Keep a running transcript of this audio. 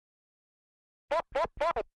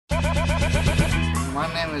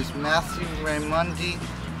My name is Matthew Raymundi,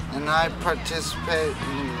 and I participate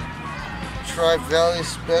in the Tri-Valley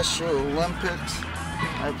Special Olympics.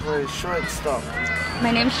 I play shortstop.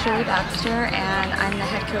 My name is Baxter, and I'm the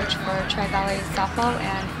head coach for Tri-Valley softball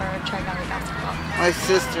and for Tri-Valley basketball. My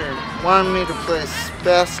sister wanted me to play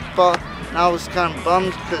basketball, and I was kind of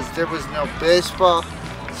bummed because there was no baseball,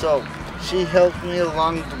 so she helped me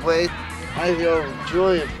along the way. I owe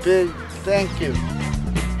Joy a big thank you.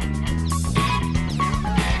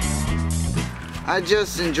 I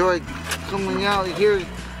just enjoy coming out here,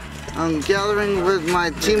 gathering with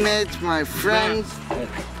my teammates, my friends,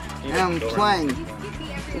 and playing.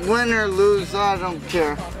 Win or lose, I don't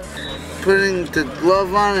care. Putting the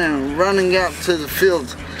glove on and running out to the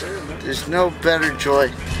field, there's no better joy.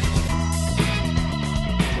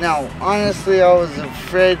 Now, honestly, I was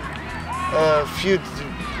afraid a few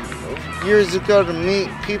years ago to meet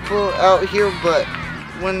people out here, but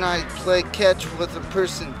when I play catch with a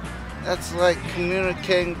person, that's like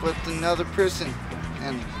communicating with another person,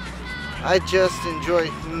 and I just enjoy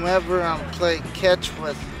whomever I'm playing catch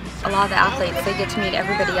with. A lot of the athletes, they get to meet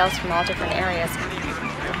everybody else from all different areas.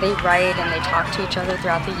 They write and they talk to each other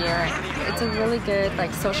throughout the year. It's a really good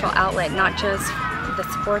social outlet, not just the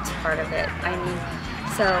sports part of it. I mean,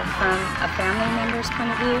 so from a family member's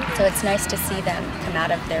point of view, so it's nice to see them come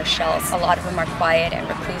out of their shells. A lot of them are quiet and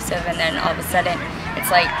reclusive, and then all of a sudden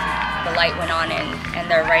it's like the light went on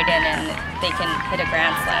and they're right in and they can hit a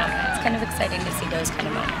grand slam. It's kind of exciting to see those kind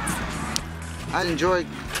of moments. I enjoy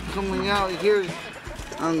coming out here,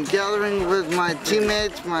 gathering with my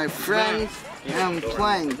teammates, my friends, and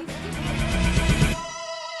playing.